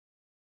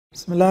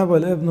بسم الله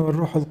والابن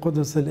والروح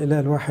القدس الإله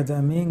الواحد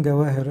أمين.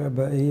 جواهر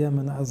أبائية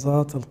من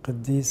عظات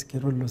القديس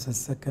كيرلس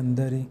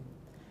السكندري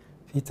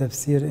في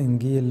تفسير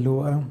إنجيل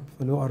لوقا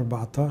في لوقا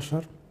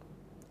 14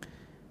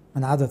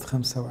 من عدد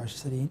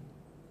 25.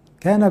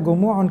 كان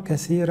جموع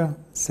كثيرة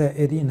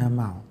سائرين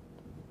معه،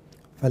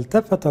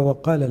 فالتفت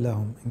وقال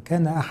لهم: إن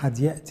كان أحد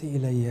يأتي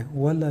إلي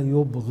ولا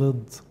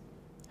يبغض،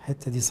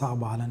 الحتة دي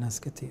صعبة على ناس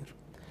كتير،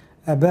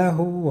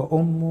 أباه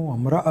وأمه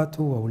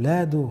وامرأته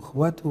وأولاده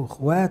وأخوته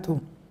وأخواته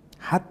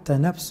حتى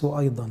نفسه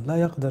أيضا، لا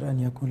يقدر أن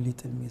يكون لي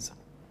تلميذا.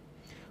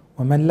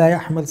 ومن لا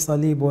يحمل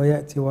صليب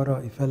ويأتي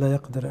ورائي فلا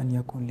يقدر أن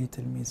يكون لي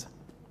تلميذا.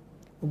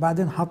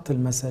 وبعدين حط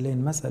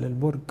المثلين، مثل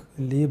البرج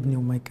اللي يبني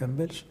وما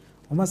يكملش،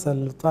 ومثل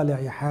اللي طالع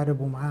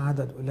يحارب ومعاه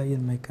عدد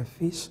قليل ما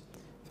يكفيش.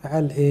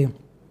 فقال إيه؟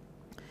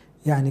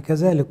 يعني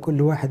كذلك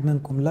كل واحد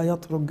منكم لا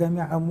يترك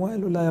جميع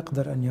أمواله لا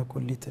يقدر أن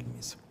يكون لي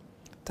تلميذا.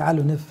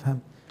 تعالوا نفهم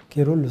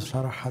كيرلس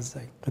شرحها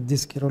إزاي،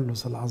 قديس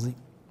كيرلس العظيم.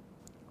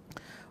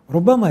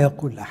 ربما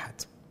يقول أحد: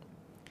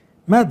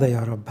 ماذا يا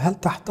رب؟ هل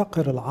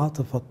تحتقر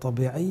العاطفة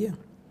الطبيعية؟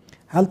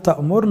 هل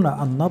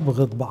تأمرنا أن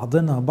نبغض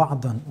بعضنا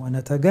بعضا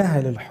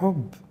ونتجاهل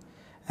الحب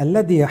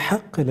الذي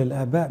يحق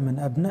للآباء من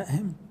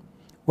أبنائهم،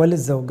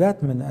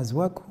 وللزوجات من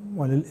أزواجهم،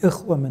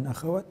 وللإخوة من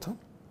أخواتهم؟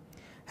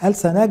 هل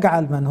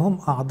سنجعل من هم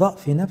أعضاء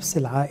في نفس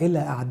العائلة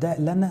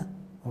أعداء لنا؟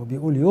 هو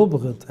بيقول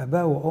يبغض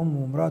أباه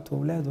وأمه ومراته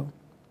وأولاده.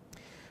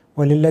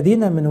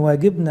 وللذين من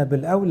واجبنا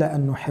بالأولى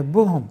أن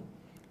نحبهم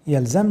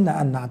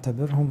يلزمنا أن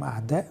نعتبرهم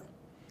أعداء،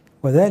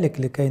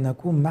 وذلك لكي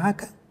نكون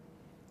معك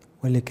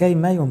ولكي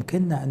ما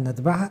يمكننا أن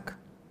نتبعك.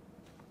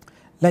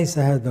 ليس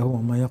هذا هو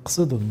ما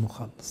يقصده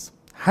المخلص،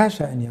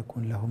 حاشا أن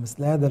يكون له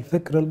مثل هذا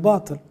الفكر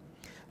الباطل.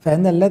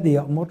 فإن الذي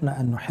يأمرنا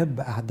أن نحب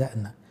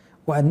أعدائنا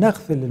وأن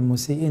نغفر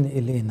للمسيئين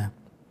إلينا،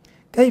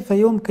 كيف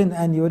يمكن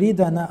أن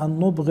يريدنا أن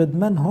نبغض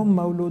من هم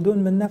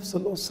مولودون من نفس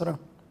الأسرة،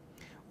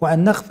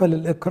 وأن نغفل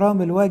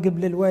الإكرام الواجب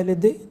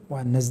للوالدين،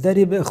 وأن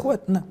نزدري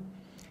بإخوتنا،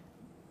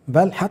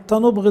 بل حتى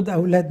نبغض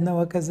أولادنا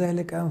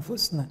وكذلك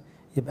أنفسنا؟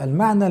 يبقى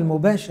المعنى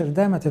المباشر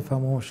ده ما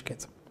تفهموش كده.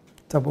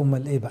 طب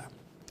أمال إيه بقى؟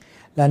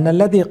 لأن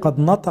الذي قد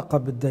نطق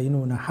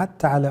بالدينونة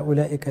حتى على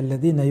أولئك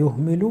الذين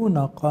يهملون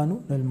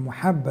قانون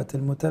المحبة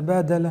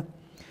المتبادلة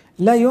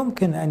لا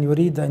يمكن أن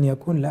يريد أن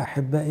يكون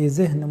لأحبائي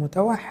ذهن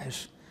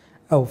متوحش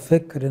أو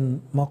فكر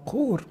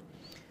مقهور،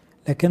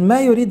 لكن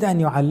ما يريد أن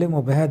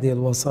يعلمه بهذه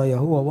الوصايا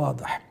هو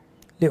واضح.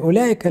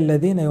 لأولئك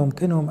الذين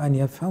يمكنهم أن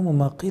يفهموا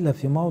ما قيل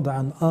في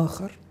موضع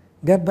آخر،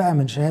 جاب بقى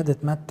من شهادة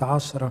متى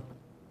 10،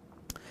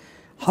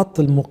 حط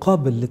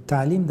المقابل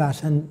للتعليم ده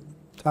عشان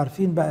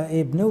تعرفين بقى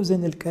ايه،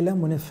 بنوزن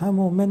الكلام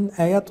ونفهمه من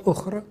آيات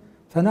أخرى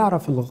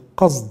فنعرف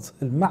القصد،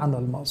 المعنى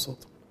المقصود.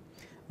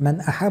 من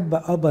أحب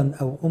أبا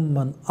أو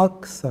أما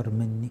أكثر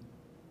مني،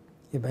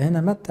 يبقى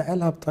هنا متى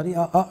قالها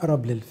بطريقة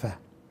أقرب للفهم.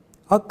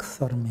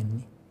 أكثر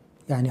مني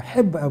يعني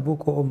حب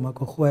أبوك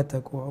وأمك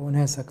وأخواتك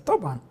وناسك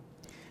طبعا،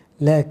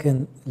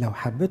 لكن لو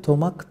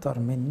حبيتهم أكثر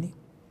مني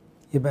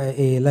يبقى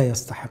إيه؟ لا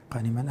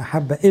يستحقني. من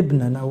أحب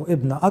ابنا أو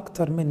ابنة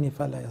أكثر مني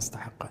فلا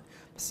يستحقني.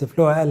 بس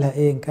في لوقا قالها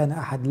إيه؟ إن كان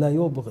أحد لا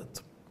يبغض.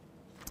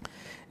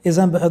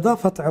 إذن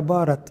بإضافة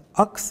عبارة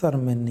أكثر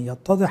مني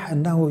يتضح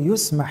أنه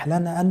يسمح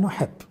لنا أن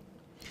نحب،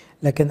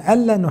 لكن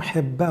ألا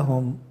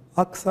نحبهم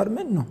أكثر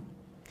منهم،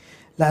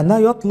 لأنه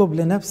يطلب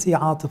لنفسي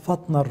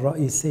عاطفتنا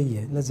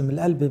الرئيسية. لازم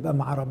القلب يبقى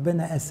مع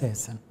ربنا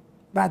أساسا،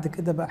 بعد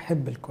كده بقى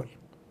أحب الكل.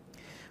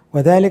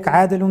 وذلك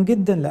عادل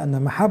جدا،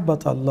 لأن محبة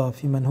الله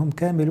في من هم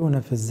كاملون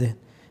في الذهن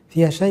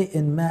فيها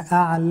شيء ما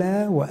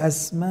أعلى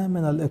وأسمى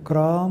من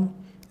الإكرام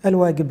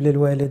الواجب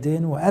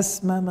للوالدين،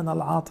 وأسمى من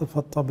العاطفة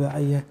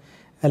الطبيعية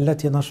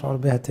التي نشعر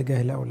بها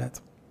تجاه الأولاد.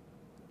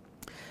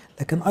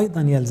 لكن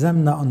أيضا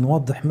يلزمنا أن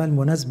نوضح ما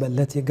المناسبة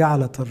التي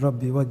جعلت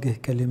الرب يوجه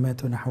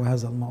كلماته نحو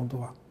هذا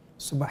الموضوع.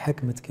 سبع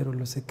حكمة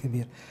كيرلس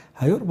الكبير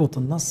هيربط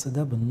النص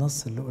ده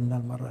بالنص اللي قلنا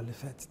المرة اللي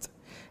فاتت.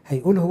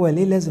 هيقول هو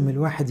ليه لازم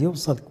الواحد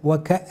يوصل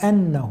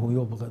وكأنه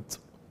يبغض.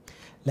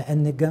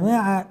 لأن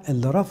الجماعة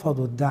اللي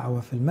رفضوا الدعوة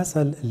في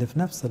المثل اللي في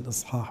نفس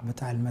الإصحاح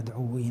بتاع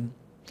المدعوين،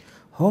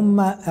 هم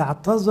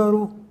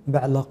اعتذروا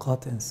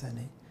بعلاقات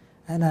إنسانية.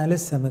 أنا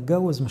لسه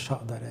متجوز مش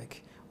هقدر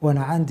أجي،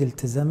 وأنا عندي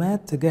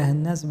التزامات تجاه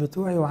الناس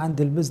بتوعي،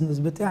 وعندي البزنس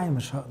بتاعي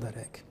مش هقدر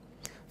أجي.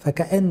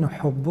 فكأن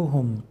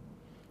حبهم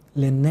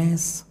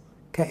للناس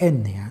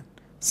كأن يعني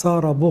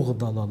صار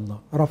بغضة لله،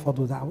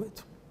 رفضوا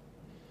دعوته.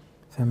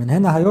 فمن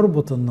هنا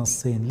هيربط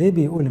النصين. ليه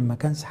بيقول إن ما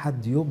كانش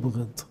حد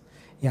يبغض؟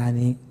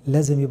 يعني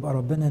لازم يبقى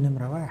ربنا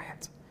نمرة واحد.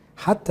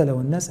 حتى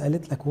لو الناس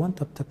قالت لك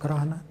وانت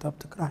بتكرهنا، انت ما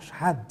بتكرهش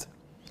حد،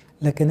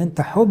 لكن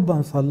انت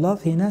حبا في الله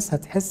في ناس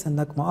هتحس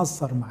انك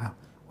مقصر معاهم،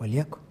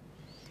 وليكن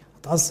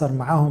هتأثر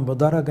معاهم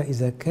بدرجة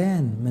إذا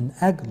كان من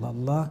أجل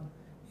الله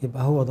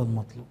يبقى هو ده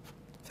المطلوب.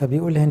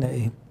 فبيقول هنا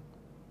إيه؟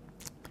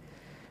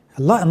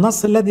 الله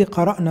النص الذي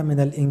قرأنا من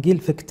الإنجيل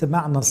في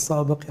اجتماعنا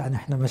السابق، يعني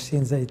احنا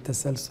ماشيين زي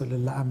التسلسل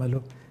اللي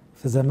عمله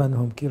في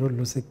زمانهم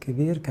كيرلس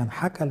الكبير، كان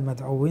حكى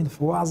المدعوين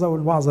في وعظة،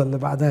 والوعظة اللي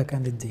بعدها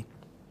كانت دي.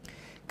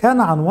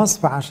 كان عن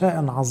وصف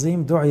عشاء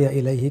عظيم دعي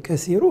إليه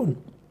كثيرون،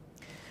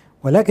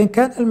 ولكن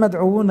كان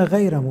المدعوون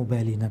غير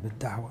مبالين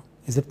بالدعوة،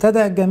 إذا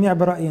ابتدأ الجميع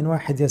برأي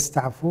واحد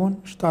يستعفون،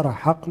 اشترى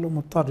حقل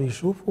ومضطر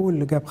يشوفه،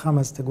 واللي جاب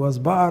 5 تجواز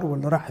بقر،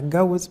 واللي راح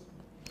اتجوز.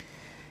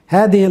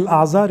 هذه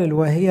الأعذار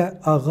الواهية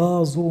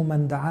أغاظوا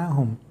من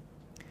دعاهم.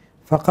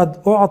 فقد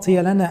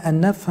أعطي لنا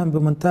أن نفهم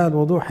بمنتهى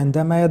الوضوح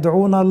عندما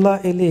يدعونا الله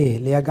إليه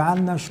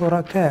ليجعلنا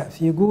شركاء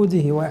في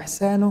جوده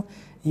وإحسانه،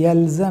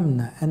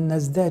 يلزمنا أن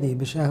نزدري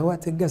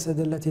بشهوات الجسد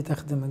التي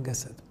تخدم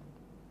الجسد،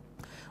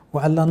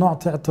 وألا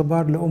نعطي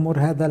اعتبار لأمور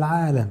هذا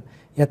العالم،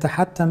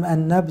 يتحتم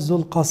أن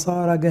نبذل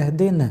قصارى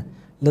جهدنا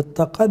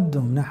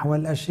للتقدم نحو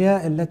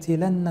الأشياء التي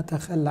لن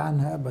نتخلى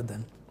عنها أبدا،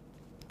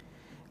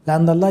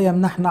 لأن الله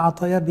يمنحنا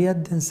عطايا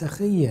بيد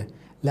سخية،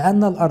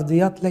 لأن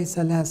الأرضيات ليس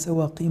لها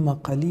سوى قيمة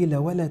قليلة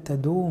ولا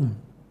تدوم.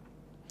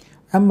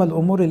 أما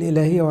الأمور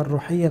الإلهية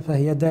والروحية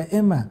فهي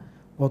دائمة،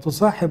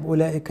 وتصاحب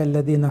أولئك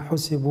الذين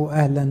حسبوا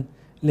أهلا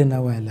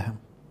لنوالها.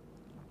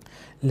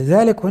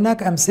 لذلك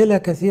هناك أمثلة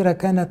كثيرة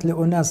كانت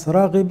لأناس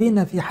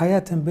راغبين في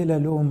حياة بلا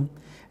لوم،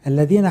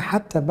 الذين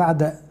حتى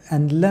بعد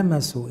أن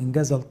لمسوا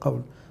إنجاز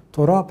القول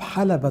تراب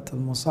حلبة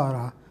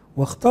المصارعة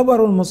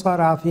واختبروا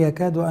المصارعة فيها،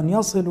 كادوا أن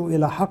يصلوا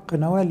إلى حق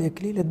نوال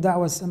إكليل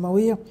الدعوة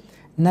السماوية،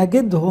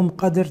 نجدهم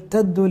قد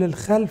ارتدوا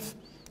للخلف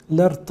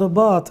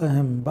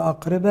لارتباطهم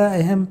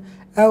بأقربائهم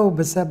أو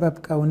بسبب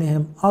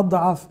كونهم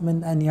أضعف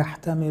من أن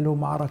يحتملوا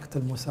معركة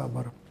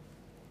المثابرة.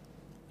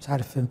 مش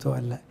عارف فهمتوا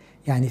ولا لا؟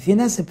 يعني في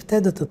ناس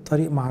ابتدت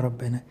الطريق مع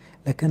ربنا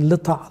لكن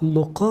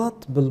لتعلقات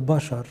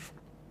بالبشر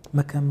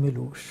ما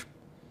كملوش.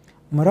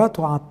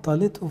 مراته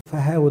عطلته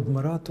فهاود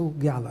مراته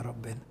جه على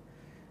ربنا.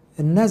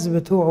 الناس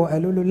بتوعه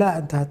قالوا له لا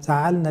انت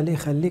هتزعلنا ليه،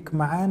 خليك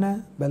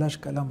معانا، بلاش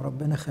كلام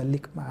ربنا،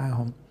 خليك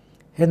معاهم.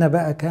 هنا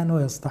بقى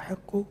كانوا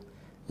يستحقوا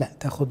لا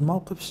تاخد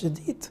موقف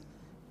شديد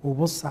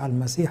وبص على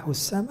المسيح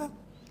والسماء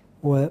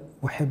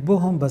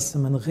وحبهم، بس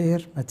من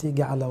غير ما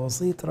تيجي على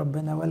وصية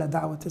ربنا ولا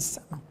دعوة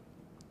السماء.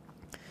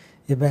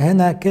 يبقى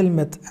هنا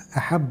كلمة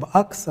أحب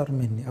أكثر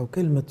مني أو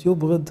كلمة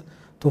يبغض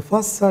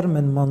تفسر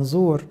من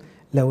منظور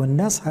لو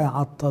الناس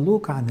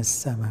هيعطلوك عن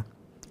السماء،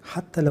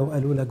 حتى لو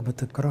قالوا لك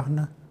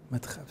بتكرهنا ما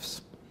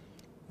تخافش،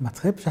 ما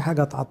تخافش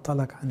حاجة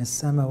تعطلك عن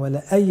السماء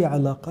ولا أي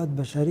علاقات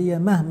بشرية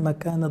مهما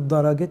كانت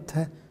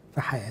درجتها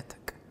في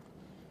حياتك.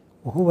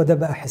 وهو ده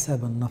بقى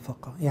حساب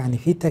النفقة، يعني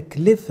في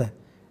تكلفة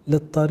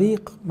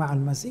للطريق مع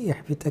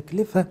المسيح، في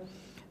تكلفة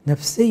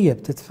نفسية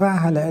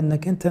بتدفعها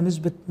لأنك أنت مش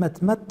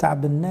بتمتع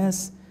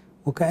بالناس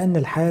وكأن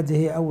الحياة دي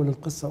هي أول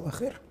القصة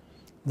وآخرها.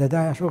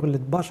 ده شغل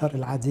البشر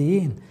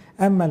العاديين.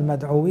 أما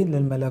المدعوين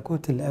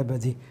للملكوت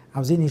الأبدي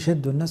عاوزين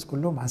يشدوا الناس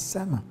كلهم على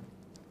السماء،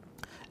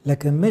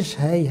 لكن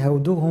مش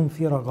هيهودوهم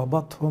في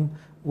رغباتهم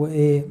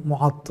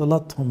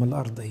ومعطلاتهم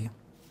الأرضية.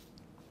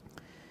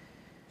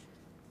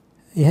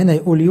 هنا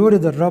يقول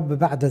يورد الرب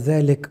بعد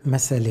ذلك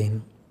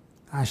مثلين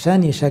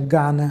عشان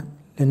يشجعنا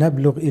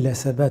لنبلغ إلى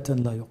ثبات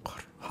لا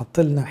يقهر. حط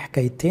لنا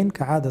حكايتين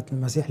كعادة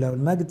المسيح له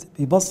المجد،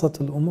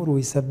 بيبسط الأمور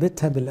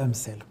ويثبتها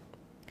بالأمثلة.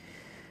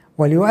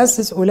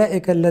 وليؤسس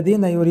أولئك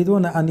الذين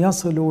يريدون أن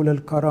يصلوا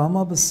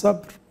للكرامة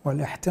بالصبر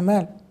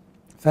والاحتمال،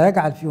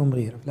 فيجعل فيهم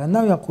غيره،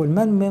 لأنه يقول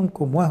من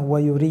منكم وهو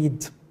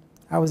يريد،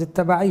 عاوز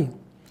التبعية،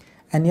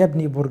 أن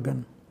يبني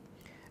برجا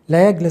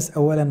لا يجلس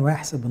أولا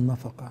ويحسب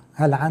النفقة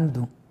هل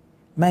عنده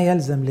ما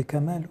يلزم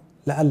لكماله،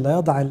 لئلا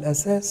يضع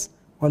الأساس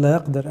ولا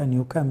يقدر أن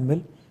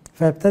يكمل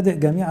فيبتدئ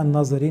جميع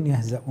الناظرين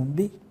يهزؤون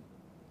به.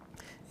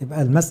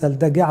 يبقى المثل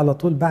ده جه على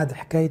طول بعد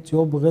حكاية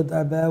يبغض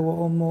أباه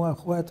وأمه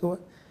وأخواته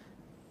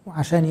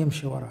وعشان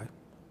يمشي ورايه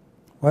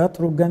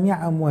ويترك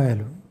جميع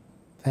أمواله.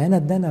 فهنا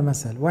ادانا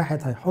مثل واحد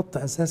هيحط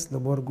أساس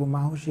لبرجه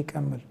معهوش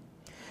يكمل.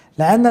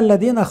 لأن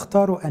الذين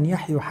اختاروا أن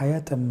يحيوا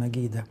حياة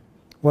مجيدة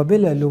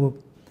وبلا لوم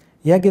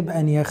يجب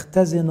أن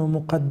يختزنوا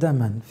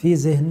مقدما في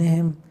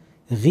ذهنهم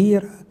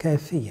غيرة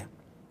كافية.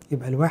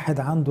 يبقى الواحد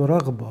عنده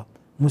رغبة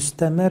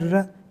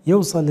مستمرة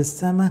يوصل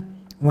للسماء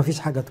ومفيش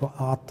حاجة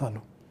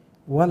تعطله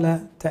ولا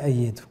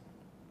تأيده.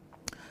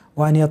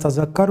 وأن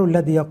يتذكروا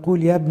الذي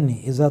يقول يا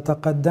ابني إذا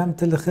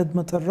تقدمت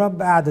لخدمة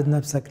الرب أعدد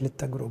نفسك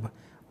للتجربة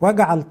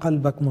واجعل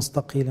قلبك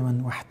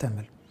مستقيما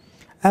واحتمل.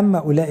 أما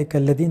أولئك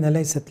الذين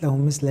ليست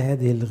لهم مثل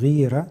هذه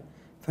الغيرة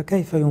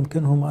فكيف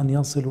يمكنهم أن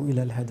يصلوا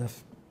إلى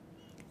الهدف؟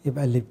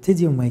 يبقى اللي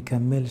ابتدي وما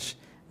يكملش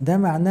ده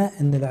معناه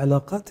أن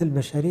العلاقات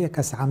البشرية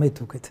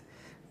كسعمته كده،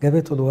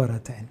 جابته لورا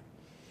تاني،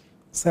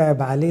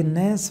 صعب عليه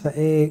الناس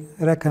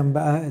ركن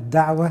بقى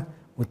الدعوة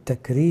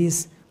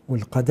والتكريس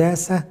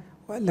والقداسة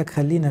وقال لك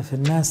خلينا في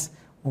الناس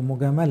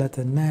ومجاملة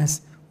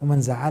الناس وما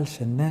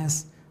نزعلش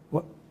الناس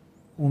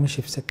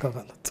ومشي في سكة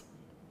غلط.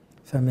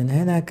 فمن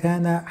هنا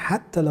كان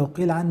حتى لو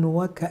قيل عنه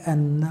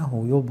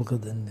وكأنه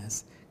يبغض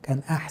الناس كان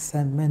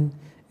أحسن من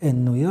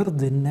أنه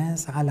يرضي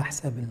الناس على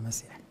حساب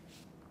المسيح.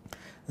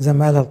 زي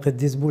ما قال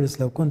القديس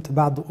بولس لو كنت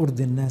بعد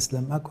أرضي الناس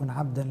لم أكن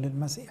عبدا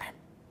للمسيح.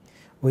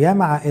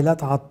 وياما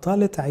عائلات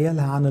عطلت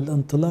عيالها عن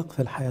الانطلاق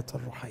في الحياة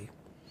الروحية،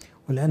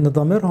 ولأن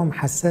ضميرهم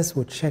حساس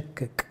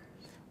وتشكك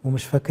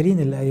ومش فاكرين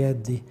الآيات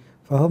دي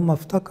فهم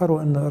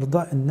افتكروا أن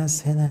إرضاء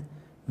الناس هنا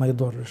ما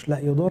يضرش. لا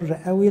يضر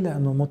قوي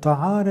لأنه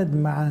متعارض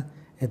مع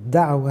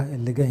الدعوة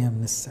اللي جاية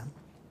من السماء.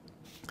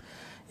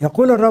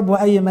 يقول الرب: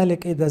 وأي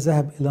ملك إذا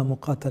ذهب إلى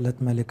مقاتلة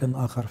ملك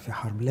آخر في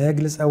حرب لا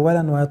يجلس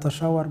أولا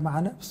ويتشاور مع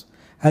نفسه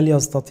هل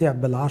يستطيع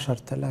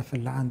بال10,000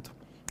 اللي عنده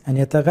أن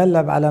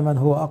يتغلب على من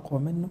هو أقوى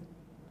منه؟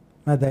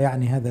 ماذا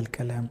يعني هذا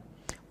الكلام؟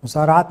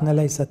 مصارعتنا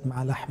ليست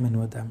مع لحم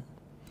ودم،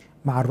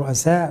 مع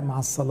الرؤساء، مع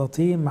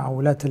السلاطين، مع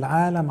ولاة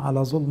العالم، على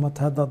ظلمة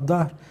هذا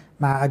الدهر،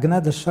 مع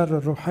أجناد الشر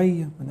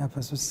الروحية من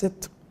أفسس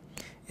 6.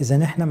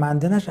 إذن إحنا ما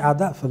عندناش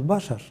أعداء في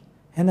البشر،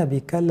 هنا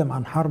بيتكلم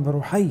عن حرب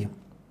روحية.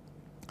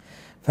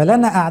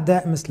 فلنا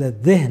أعداء مثل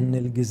الذهن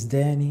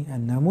الجسداني،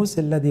 الناموس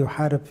الذي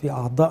يحارب في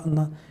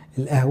أعضائنا،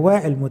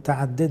 الأهواء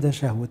المتعددة،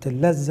 شهوة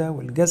اللذة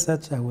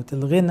والجسد، شهوة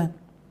الغنى.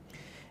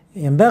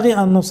 ينبغي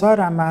أن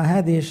نصارع مع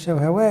هذه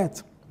الشهوات.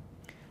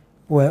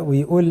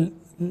 ويقول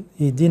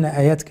يدينا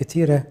آيات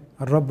كتيرة: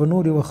 الرب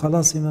نوري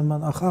وخلاصي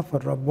ممن أخاف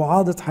الرب،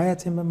 وعاضد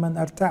حياتي ممن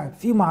أرتعب.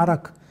 في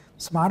معركة،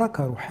 بس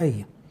معركة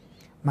روحية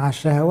مع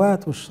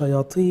الشهوات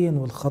والشياطين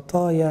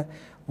والخطايا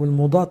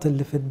والمضاد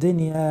اللي في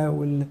الدنيا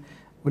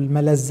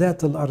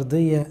والملذات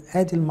الأرضية.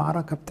 هذه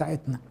المعركة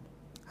بتاعتنا.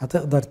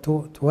 هتقدر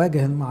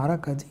تواجه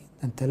المعركة دي؟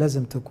 أنت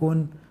لازم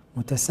تكون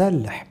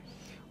متسلح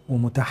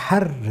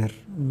ومتحرر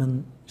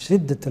من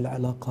شدة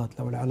العلاقات.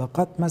 لو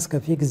العلاقات ماسكة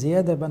فيك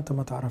زيادة يبقى أنت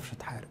ما تعرفش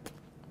تحارب.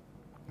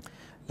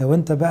 لو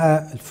أنت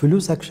بقى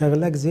فلوسك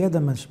شغلاك زيادة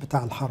مش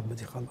بتاع الحرب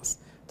دي، خلاص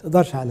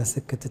تقدرش على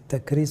سكة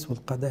التكريس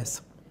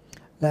والقداسة،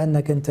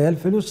 لأنك أنت يا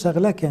الفلوس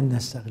شغلاك يا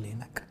الناس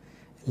شغلينك.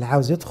 اللي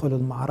عاوز يدخل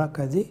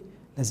المعركة دي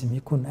لازم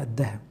يكون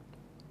قدها.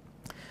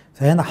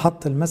 فهنا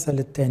حط المثل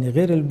الثاني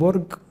غير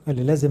البرج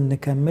اللي لازم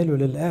نكمله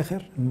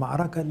للآخر،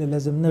 المعركة اللي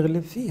لازم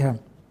نغلب فيها.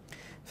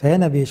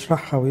 فهنا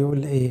بيشرحها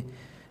ويقول إيه؟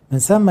 من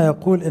ثم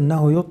يقول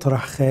إنه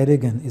يطرح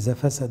خارجا إذا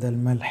فسد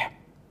الملح،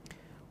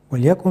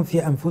 وليكن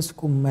في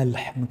أنفسكم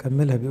ملح.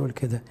 مكملها بيقول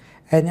كده: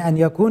 يعني أن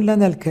يكون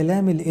لنا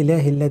الكلام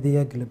الإلهي الذي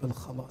يجلب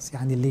الخلاص.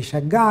 يعني اللي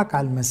يشجعك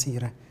على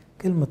المسيرة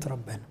كلمة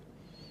ربنا.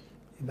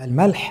 يبقى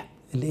الملح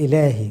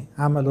الإلهي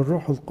عمل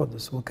الروح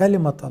القدس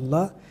وكلمة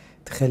الله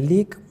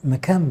تخليك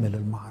مكمل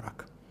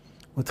المعركة،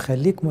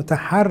 وتخليك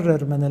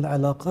متحرر من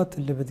العلاقات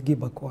اللي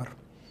بتجيبك ورا،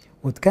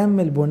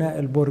 وتكمل بناء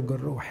البرج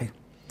الروحي،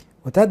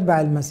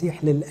 وتتبع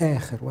المسيح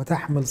للآخر،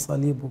 وتحمل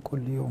صليبه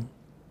كل يوم.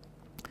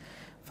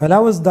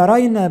 فلو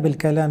ازدرينا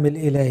بالكلام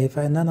الإلهي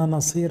فإننا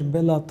نصير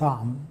بلا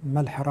طعم،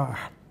 ملح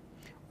راح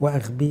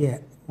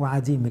وأغبياء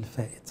وعديم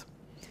الفائد.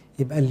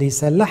 يبقى اللي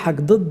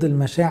يسلحك ضد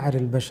المشاعر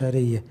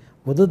البشرية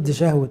وضد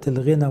شهوة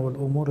الغنى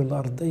والأمور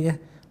الأرضية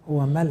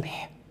هو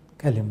ملح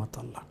كلمة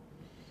الله.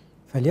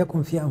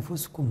 فليكن في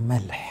أنفسكم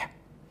ملح.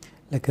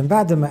 لكن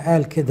بعد ما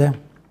قال كده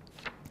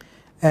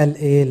قال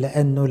إيه؟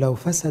 لأنه لو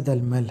فسد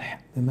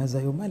الملح بماذا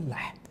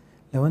يملح؟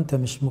 لو أنت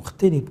مش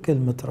مقتني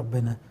بكلمة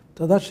ربنا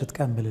تقدرش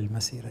تكمل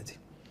المسيرة دي،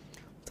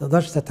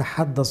 تقدرش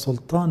تتحدى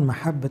سلطان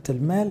محبة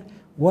المال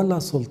ولا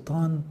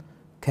سلطان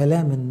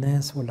كلام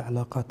الناس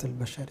والعلاقات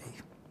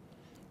البشرية.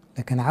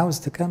 لكن عاوز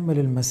تكمل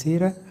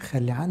المسيرة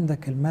خلي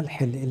عندك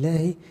الملح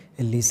الإلهي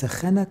اللي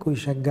يسخنك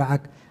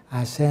ويشجعك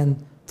عشان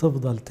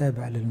تفضل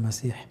تابع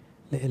للمسيح.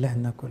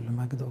 لإلهنا كل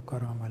مجد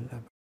وكرامة الأبد.